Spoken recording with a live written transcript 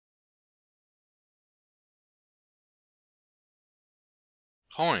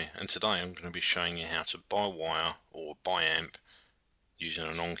Hi, and today I'm going to be showing you how to buy wire or buy amp using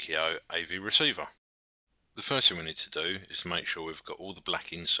an ONKYO AV receiver. The first thing we need to do is to make sure we've got all the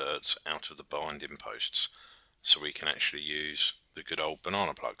black inserts out of the binding posts so we can actually use the good old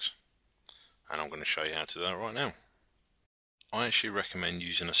banana plugs. And I'm going to show you how to do that right now. I actually recommend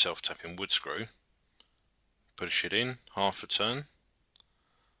using a self-tapping wood screw. Push it in, half a turn,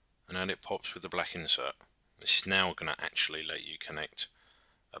 and then it pops with the black insert. This is now going to actually let you connect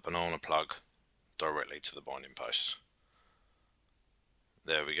a banana plug directly to the binding posts.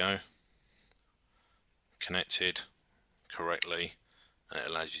 There we go, connected correctly, and it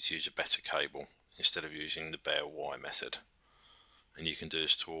allows you to use a better cable instead of using the bare wire method. And you can do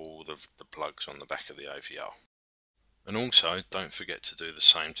this to all the plugs on the back of the AVR. And also don't forget to do the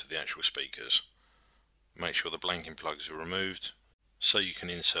same to the actual speakers. Make sure the blanking plugs are removed so you can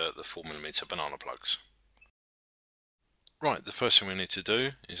insert the 4mm banana plugs. Right, the first thing we need to do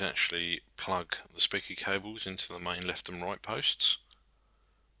is actually plug the speaker cables into the main left and right posts.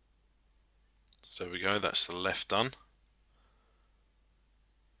 So there we go, that's the left done.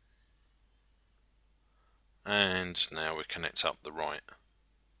 And now we connect up the right.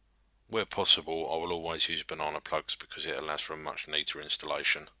 Where possible, I will always use banana plugs because it allows for a much neater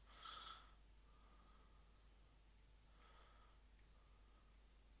installation.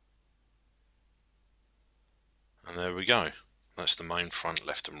 And there we go, that's the main front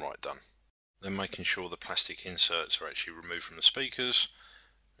left and right done. Then making sure the plastic inserts are actually removed from the speakers.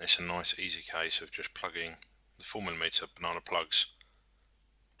 It's a nice easy case of just plugging the 4mm banana plugs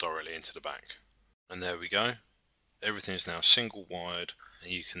directly into the back. And there we go, everything is now single wired, and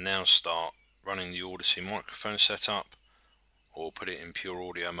you can now start running the Odyssey microphone setup or put it in pure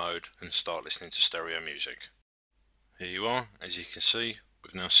audio mode and start listening to stereo music. Here you are, as you can see,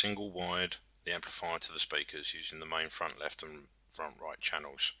 we've now single wired the amplifier to the speakers using the main front left and front right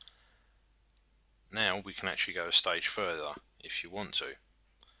channels. Now we can actually go a stage further if you want to,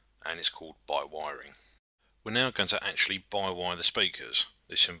 and it's called by wiring. We're now going to actually by wire the speakers.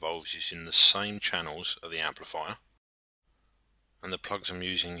 This involves using the same channels of the amplifier, and the plugs I'm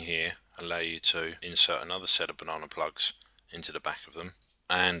using here allow you to insert another set of banana plugs into the back of them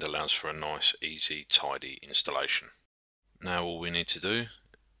and allows for a nice, easy, tidy installation. Now all we need to do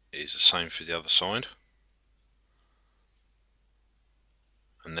is the same for the other side,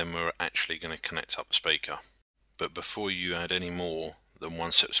 and then we're actually going to connect up the speaker. But before you add any more than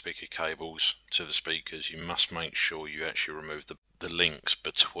one set of speaker cables to the speakers, you must make sure you actually remove the links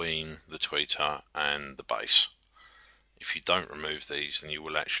between the tweeter and the bass. If you don't remove these, then you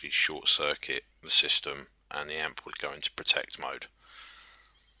will actually short circuit the system and the amp will go into protect mode.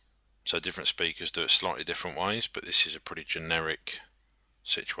 So different speakers do it slightly different ways, but this is a pretty generic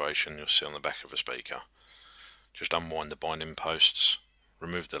situation you'll see on the back of a speaker. Just unwind the binding posts,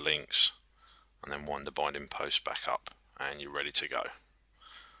 remove the links, and then wind the binding post back up, and you're ready to go.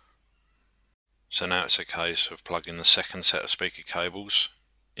 So now it's a case of plugging the second set of speaker cables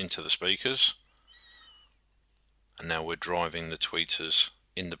into the speakers, and now we're driving the tweeters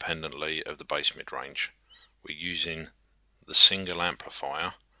independently of the bass mid-range. We're using the single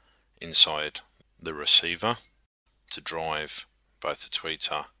amplifier inside the receiver to drive both the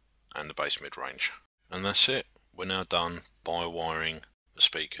tweeter and the bass mid-range. And that's it, we're now done by wiring the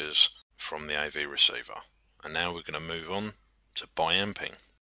speakers from the AV receiver. And now we're going to move on to bi-amping.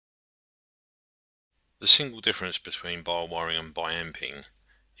 The single difference between by wiring and bi-amping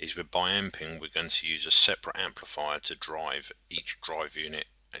is with bi-amping we're going to use a separate amplifier to drive each drive unit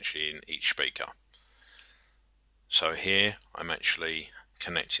actually in each speaker. So here I'm actually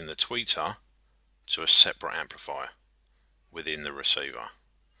connecting the tweeter to a separate amplifier within the receiver.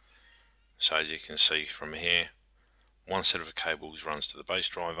 So as you can see from here, one set of cables runs to the bass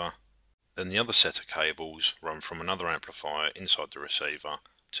driver, then the other set of cables run from another amplifier inside the receiver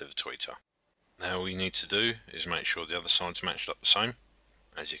to the tweeter. Now all you need to do is make sure the other side's matched up the same,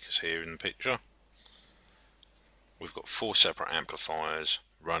 as you can see here in the picture. We've got 4 separate amplifiers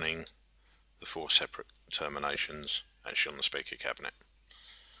running the 4 separate terminations actually on the speaker cabinet.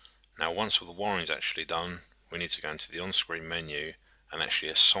 Now once all the wiring is actually done, we need to go into the on-screen menu and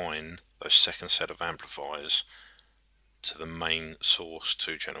actually assign those second set of amplifiers to the main source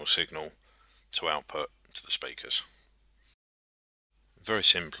 2-channel signal to output to the speakers. Very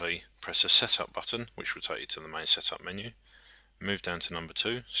simply, press the setup button, which will take you to the main setup menu. Move down to number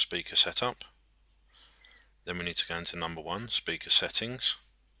 2, speaker setup. Then we need to go into number 1, speaker settings.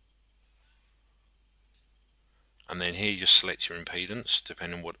 And then here you select your impedance,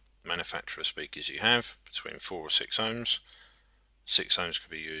 depending on what manufacturer speakers you have, between 4 or 6 ohms. 6 ohms can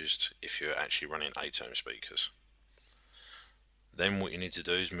be used if you're actually running 8 ohm speakers. Then what you need to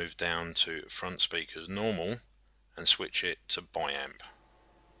do is move down to front speakers normal and switch it to biamp.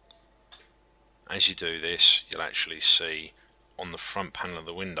 As you do this, you'll actually see on the front panel of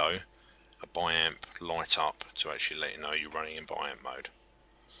the window a biamp light up to actually let you know you're running in biamp mode.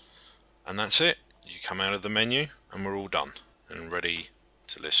 And that's it. You come out of the menu and we're all done and ready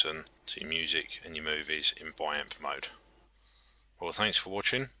to listen to your music and your movies in biamp mode. Well, thanks for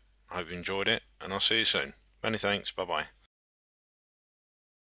watching. I hope you enjoyed it, and I'll see you soon. Many thanks. Bye bye.